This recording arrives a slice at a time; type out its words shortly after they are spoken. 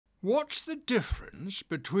What's the difference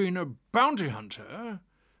between a bounty hunter,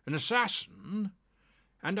 an assassin,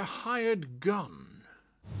 and a hired gun?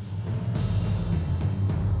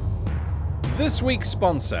 This week's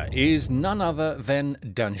sponsor is none other than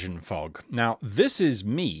DungeonFog. Now, this is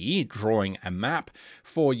me drawing a map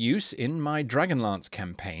for use in my Dragonlance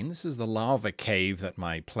campaign. This is the lava cave that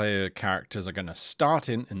my player characters are going to start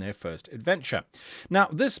in their first adventure. Now,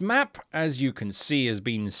 this map, as you can see, has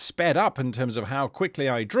been sped up in terms of how quickly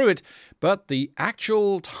I drew it, but the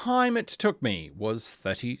actual time it took me was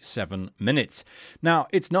 37 minutes. Now,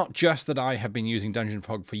 it's not just that I have been using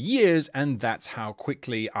DungeonFog for years, and that's how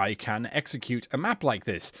quickly I can execute a map like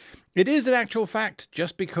this. It is an actual fact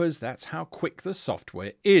just because that's how quick the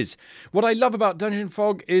software is. What I love about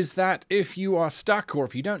DungeonFog is that if you are stuck or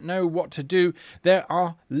if you don't know what to do, there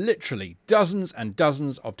are literally dozens and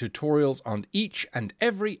dozens of tutorials on each and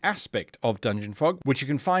every aspect of DungeonFog, which you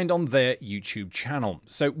can find on their YouTube channel.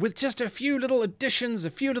 So with just a few little additions, a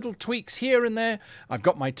few little tweaks here and there, I've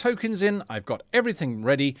got my tokens in, I've got everything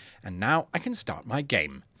ready, and now I can start my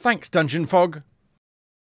game. Thanks, DungeonFog.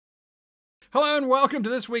 Hello and welcome to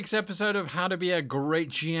this week's episode of How to Be a Great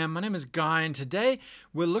GM. My name is Guy and today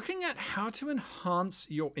we're looking at how to enhance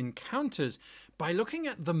your encounters by looking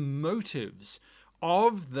at the motives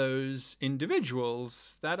of those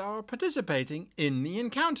individuals that are participating in the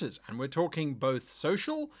encounters. And we're talking both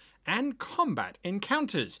social and combat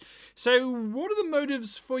encounters. So what are the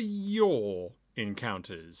motives for your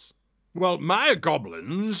encounters? Well, my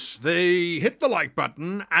goblins, they hit the like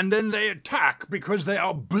button and then they attack because they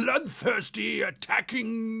are bloodthirsty,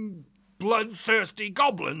 attacking bloodthirsty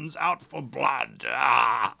goblins out for blood.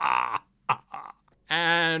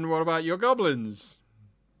 And what about your goblins?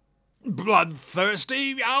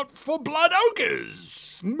 Bloodthirsty, out for blood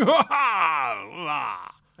ogres.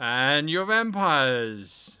 And your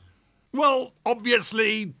vampires? Well,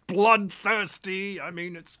 obviously, bloodthirsty. I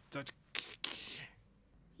mean, it's...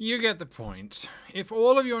 You get the point. If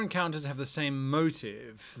all of your encounters have the same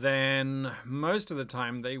motive, then most of the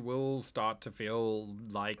time they will start to feel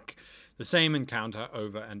like the same encounter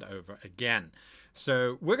over and over again.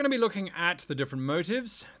 So we're going to be looking at the different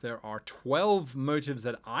motives. There are 12 motives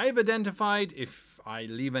that I've identified. If I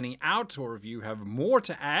leave any out or if you have more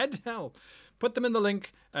to add, hell, put them in the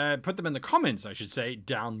link, put them in the comments, I should say,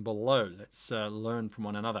 down below. Let's learn from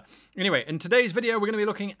one another. Anyway, in today's video, we're going to be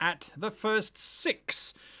looking at the first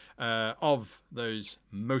 6 of those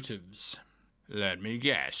motives. Let me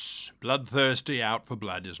guess. Bloodthirsty, out for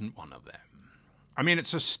blood isn't one of them. I mean,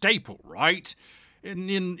 it's a staple, right?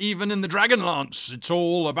 Even in the Dragonlance, it's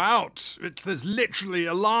all about. There's literally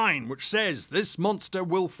a line which says, this monster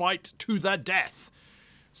will fight to the death.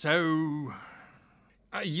 So...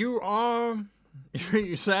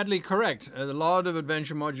 You're sadly correct. A lot of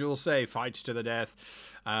adventure modules say fight to the death,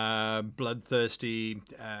 bloodthirsty,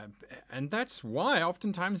 and that's why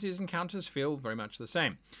oftentimes these encounters feel very much the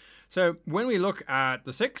same. So when we look at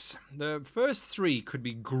the 6, the first 3 could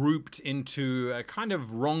be grouped into a kind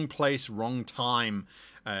of wrong place, wrong time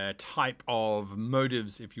type of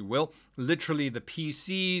motives, if you will. Literally the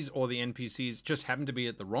PCs or the NPCs just happen to be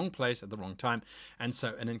at the wrong place at the wrong time, and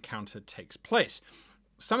so an encounter takes place.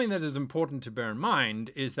 Something that is important to bear in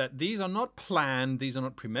mind is that these are not planned, these are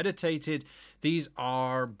not premeditated, these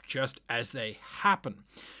are just as they happen.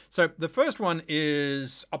 So the first one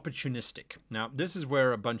is opportunistic. Now, this is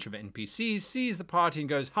where a bunch of NPCs sees the party and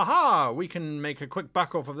goes, haha, we can make a quick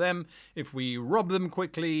buck off of them if we rob them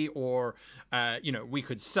quickly, or, we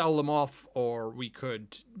could sell them off, or we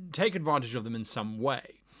could take advantage of them in some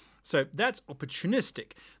way. So that's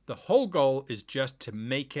opportunistic. The whole goal is just to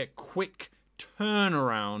make a quick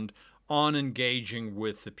turnaround on engaging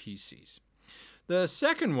with the PCs. The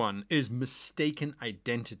second one is mistaken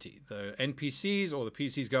identity. The NPCs or the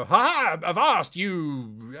PCs go, ha! Avast,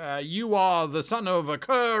 you are the son of a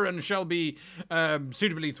cur and shall be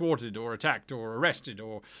suitably thwarted or attacked or arrested.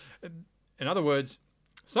 Or, in other words,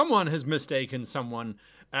 someone has mistaken someone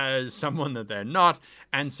as someone that they're not,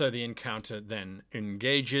 and so the encounter then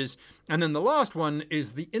engages. And then the last one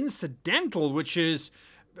is the incidental, which is,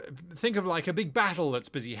 think of like a big battle that's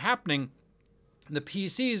busy happening. The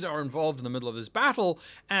PCs are involved in the middle of this battle,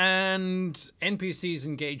 and NPCs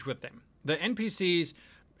engage with them. The NPCs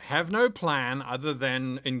have no plan other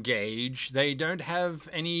than engage. They don't have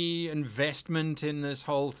any investment in this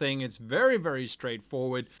whole thing. It's very, very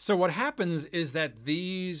straightforward. So what happens is that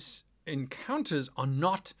these encounters are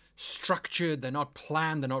not structured, they're not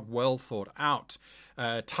planned, they're not well thought out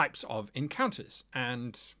types of encounters,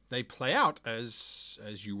 and they play out as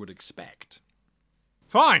you would expect.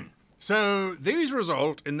 Fine. So these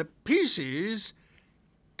result in the PCs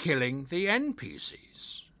killing the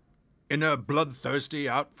NPCs. in a bloodthirsty,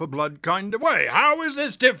 out-for-blood kind of way. How is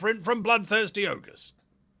this different from bloodthirsty ogres?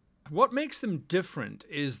 What makes them different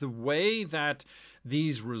is the way that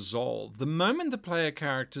these resolve. The moment the player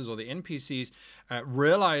characters or the NPCs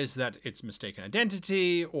realize that it's mistaken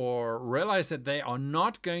identity, or realize that they are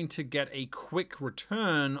not going to get a quick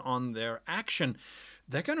return on their action,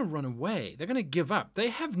 they're going to run away. They're going to give up. They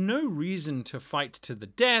have no reason to fight to the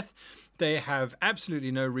death. They have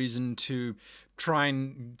absolutely no reason to try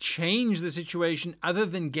and change the situation other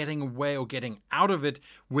than getting away or getting out of it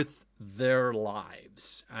with their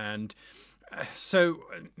lives. And so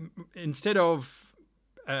instead of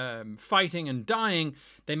fighting and dying,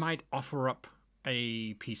 they might offer up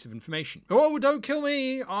a piece of information. Oh, don't kill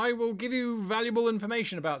me. I will give you valuable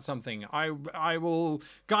information about something. I will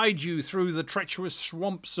guide you through the treacherous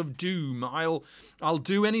swamps of doom. I'll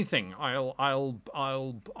do anything. I'll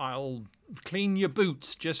clean your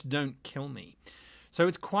boots. Just don't kill me. So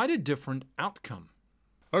it's quite a different outcome.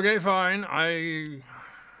 Okay, fine. I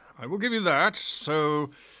will give you that. So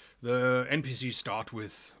the NPCs start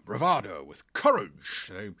with bravado, with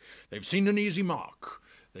courage. They've seen an easy mark.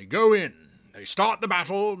 They go in. They start the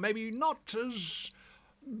battle, maybe not as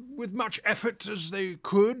with much effort as they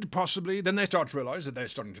could, possibly. Then they start to realize that they're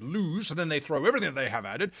starting to lose, so then they throw everything that they have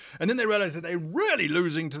at it, and then they realize that they're really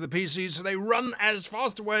losing to the PCs, so they run as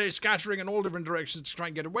fast away, scattering in all different directions to try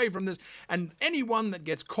and get away from this, and anyone that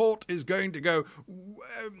gets caught is going to go,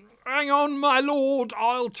 hang on, my lord,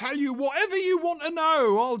 I'll tell you whatever you want to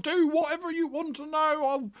know. I'll do whatever you want to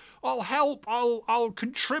know. I'll help. I'll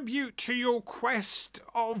contribute to your quest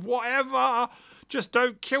of whatever. Just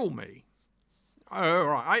don't kill me. All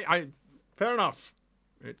right. Fair enough.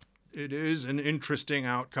 It is an interesting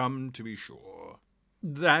outcome, to be sure.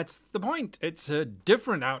 That's the point. It's a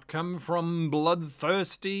different outcome from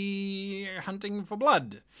bloodthirsty hunting for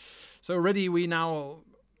blood. So already we now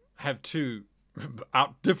have two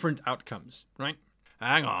different outcomes, right?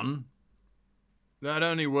 Hang on. That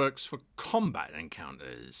only works for combat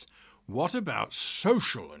encounters. What about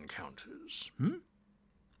social encounters?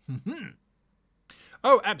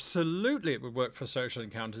 Oh, absolutely it would work for social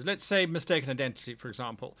encounters. Let's say mistaken identity, for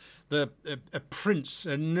example. A prince,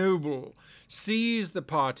 a noble, sees the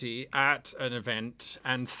party at an event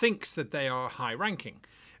and thinks that they are high-ranking,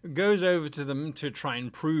 goes over to them to try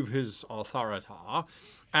and prove his authority,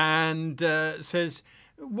 and says,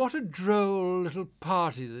 what a droll little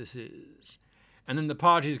party this is. And then the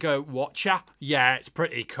parties go, whatcha? Yeah, it's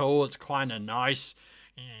pretty cool, it's kind of nice.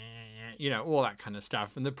 You know, all that kind of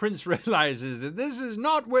stuff. And the prince realizes that this is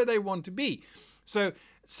not where they want to be. So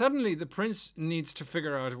suddenly the prince needs to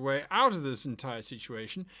figure out a way out of this entire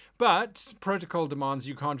situation. But protocol demands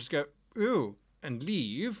you can't just go, ooh, and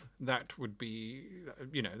leave. That would be,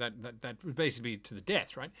 you know, that would basically be to the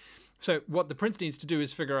death, right? So what the prince needs to do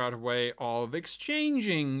is figure out a way of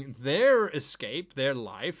exchanging their escape, their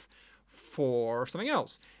life, for something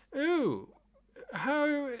else. Ooh,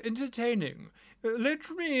 how entertaining. Let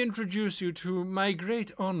me introduce you to my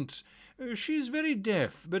great aunt. She's very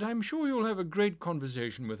deaf, but I'm sure you'll have a great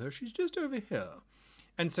conversation with her. She's just over here.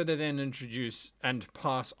 And so they then introduce and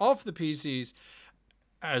pass off the PCs.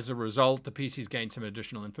 As a result, the PCs gain some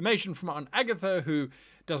additional information from Aunt Agatha, who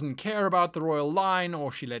doesn't care about the royal line,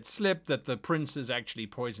 or she lets slip that the prince is actually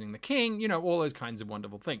poisoning the king. You know, all those kinds of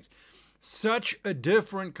wonderful things. Such a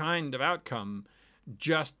different kind of outcome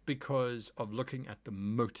just because of looking at the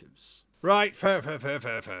motives. Right, fair.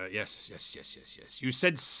 Yes. You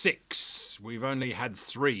said 6. We've only had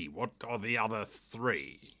 3. What are the other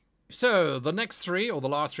 3? So, the next 3, or the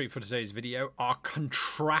last 3 for today's video, are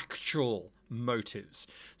contractual motives.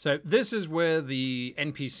 So, this is where the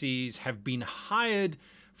NPCs have been hired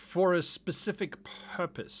for a specific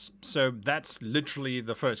purpose. So that's literally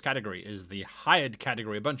the first category, is the hired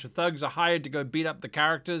category. A bunch of thugs are hired to go beat up the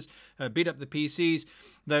characters, beat up the PCs.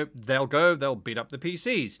 They'll beat up the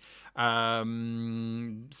PCs.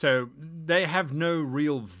 So they have no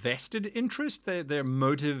real vested interest. Their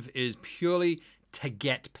motive is purely to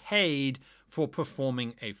get paid for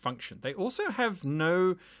performing a function. They also have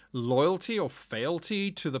no loyalty or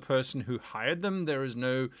fealty to the person who hired them. There is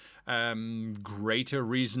no greater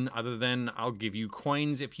reason other than I'll give you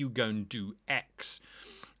coins if you go and do X.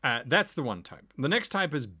 That's the one type. The next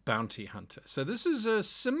type is bounty hunter. So this is a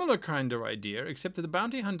similar kind of idea, except that the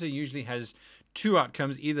bounty hunter usually has 2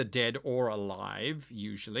 outcomes, either dead or alive,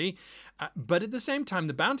 usually. But at the same time,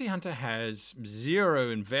 the bounty hunter has 0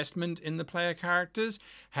 investment in the player characters,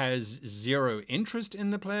 has 0 interest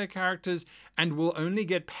in the player characters, and will only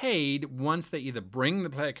get paid once they either bring the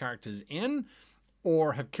player characters in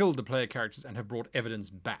or have killed the player characters and have brought evidence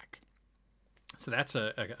back. So that's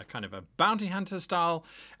a kind of a bounty hunter style.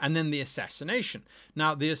 And then the assassination.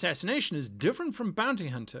 Now, the assassination is different from bounty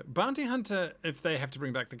hunter. Bounty hunter, if they have to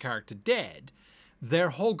bring back the character dead, their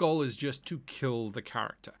whole goal is just to kill the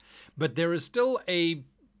character. But there is still a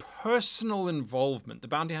personal involvement. The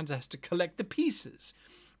bounty hunter has to collect the pieces.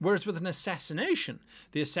 Whereas with an assassination,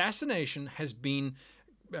 the assassin, I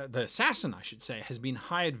should say, has been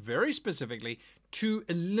hired very specifically to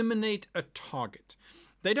eliminate a target.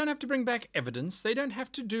 They don't have to bring back evidence. They don't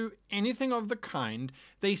have to do anything of the kind.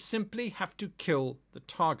 They simply have to kill the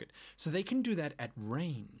target. So they can do that at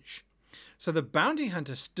range. So the bounty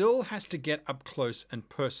hunter still has to get up close and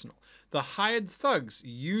personal. The hired thugs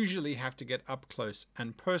usually have to get up close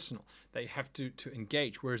and personal. They have to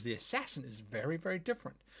engage, whereas the assassin is very, very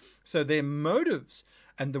different. So their motives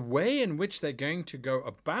and the way in which they're going to go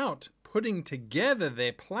about putting together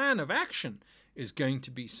their plan of action is going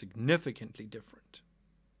to be significantly different.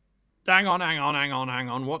 Hang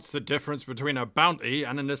on. What's the difference between a bounty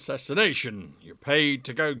and an assassination? You're paid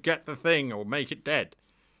to go get the thing or make it dead,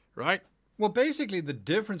 right? Well, basically, the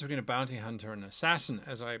difference between a bounty hunter and an assassin,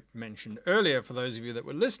 as I mentioned earlier, for those of you that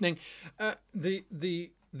were listening, the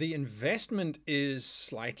investment is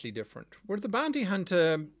slightly different. Where the bounty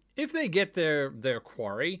hunter, if they get their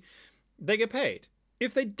quarry, they get paid.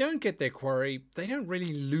 If they don't get their quarry, they don't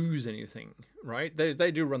really lose anything, right? They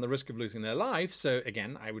do run the risk of losing their life. So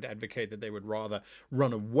again, I would advocate that they would rather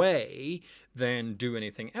run away than do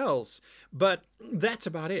anything else. But that's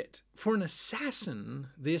about it. For an assassin,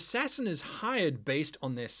 the assassin is hired based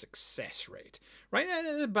on their success rate, right?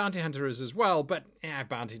 The bounty hunter is as well, but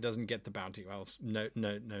bounty doesn't get the bounty. Well, no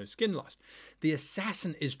skin lost. The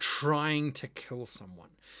assassin is trying to kill someone.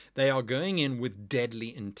 They are going in with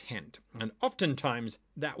deadly intent, and oftentimes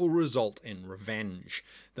that will result in revenge.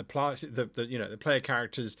 The player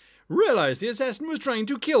characters realize the assassin was trying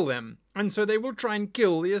to kill them, and so they will try and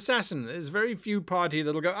kill the assassin. There's very few party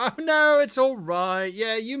that'll go, oh no, it's all right.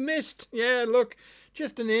 Yeah, you missed. Yeah, look,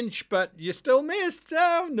 just an inch, but you still missed.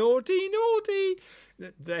 Oh, naughty.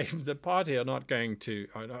 The party are not going to,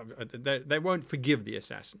 they won't forgive the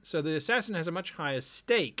assassin. So the assassin has a much higher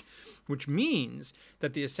stake, which means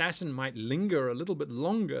that the assassin might linger a little bit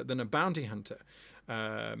longer than a bounty hunter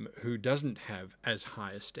who doesn't have as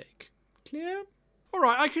high a stake. Clear? All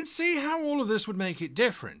right, I can see how all of this would make it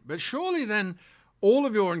different, but surely then all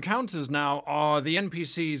of your encounters now are the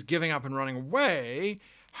NPCs giving up and running away.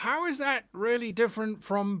 How is that really different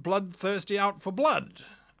from bloodthirsty out for blood?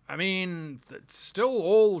 I mean, it's still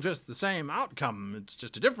all just the same outcome. It's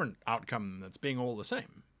just a different outcome that's being all the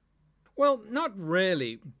same. Well, not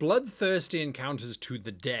really. Bloodthirsty encounters to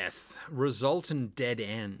the death result in dead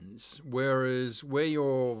ends, whereas where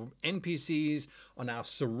your NPCs are now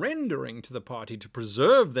surrendering to the party to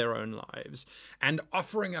preserve their own lives and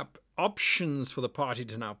offering up options for the party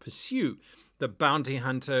to now pursue, the bounty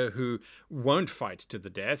hunter who won't fight to the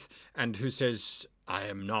death and who says, I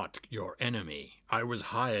am not your enemy. I was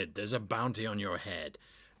hired. There's a bounty on your head.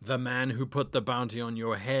 The man who put the bounty on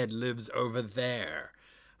your head lives over there.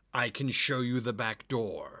 I can show you the back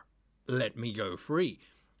door. Let me go free.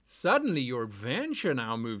 Suddenly your adventure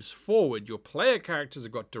now moves forward. Your player characters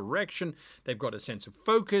have got direction. They've got a sense of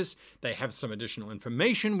focus. They have some additional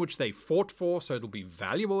information which they fought for, so it'll be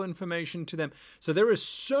valuable information to them. So there is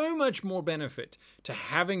so much more benefit to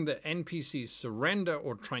having the NPCs surrender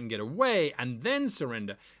or try and get away and then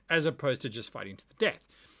surrender, as opposed to just fighting to the death.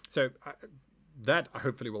 So that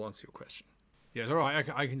hopefully will answer your question. Yes, all right,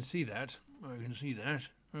 I can see that. I can see that.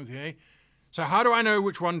 Okay. So how do I know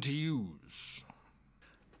which one to use?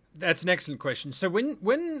 That's an excellent question. So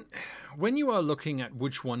when you are looking at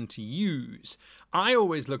which one to use, I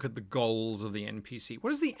always look at the goals of the NPC.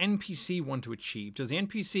 What does the NPC want to achieve? Does the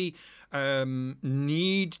NPC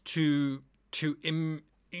need to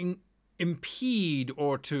impede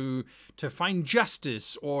or to find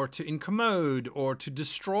justice or to incommode or to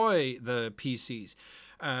destroy the PCs?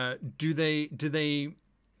 Do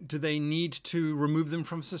they need to remove them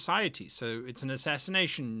from society? So it's an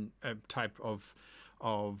assassination type of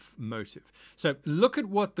motive. So look at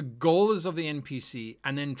what the goal is of the NPC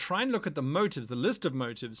and then try and look at the motives, the list of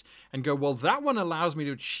motives, and go, well, that one allows me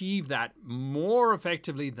to achieve that more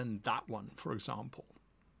effectively than that one, for example.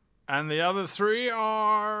 And the other three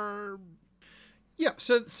are... Yeah,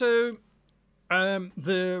 so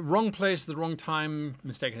the wrong place, the wrong time,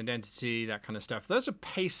 mistaken identity, that kind of stuff. Those are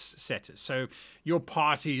pace setters. So your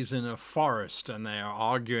party's in a forest and they are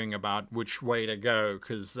arguing about which way to go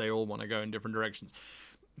because they all want to go in different directions.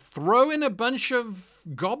 Throw in a bunch of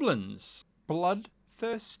goblins.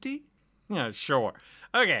 Bloodthirsty? Yeah, sure.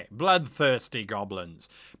 Okay, bloodthirsty goblins.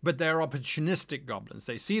 But they're opportunistic goblins.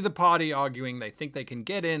 They see the party arguing, they think they can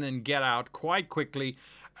get in and get out quite quickly.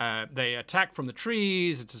 They attack from the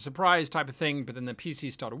trees, it's a surprise type of thing, but then the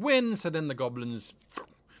PCs start to win, so then the goblins,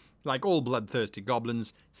 like all bloodthirsty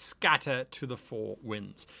goblins, scatter to the four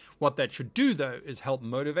winds. What that should do, though, is help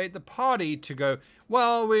motivate the party to go,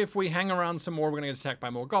 well, if we hang around some more, we're going to get attacked by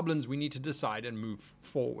more goblins, we need to decide and move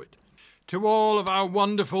forward. To all of our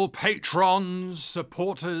wonderful patrons,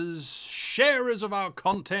 supporters, sharers of our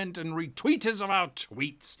content, and retweeters of our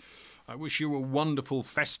tweets, I wish you a wonderful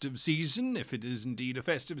festive season, if it is indeed a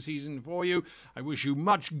festive season for you. I wish you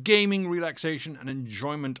much gaming relaxation and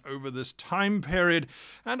enjoyment over this time period,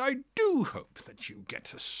 and I do hope that you get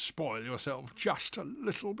to spoil yourself just a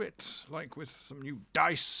little bit, like with some new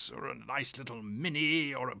dice, or a nice little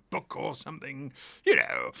mini, or a book or something. You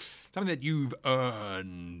know, something that you've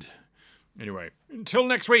earned. Anyway, until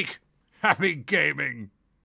next week, happy gaming!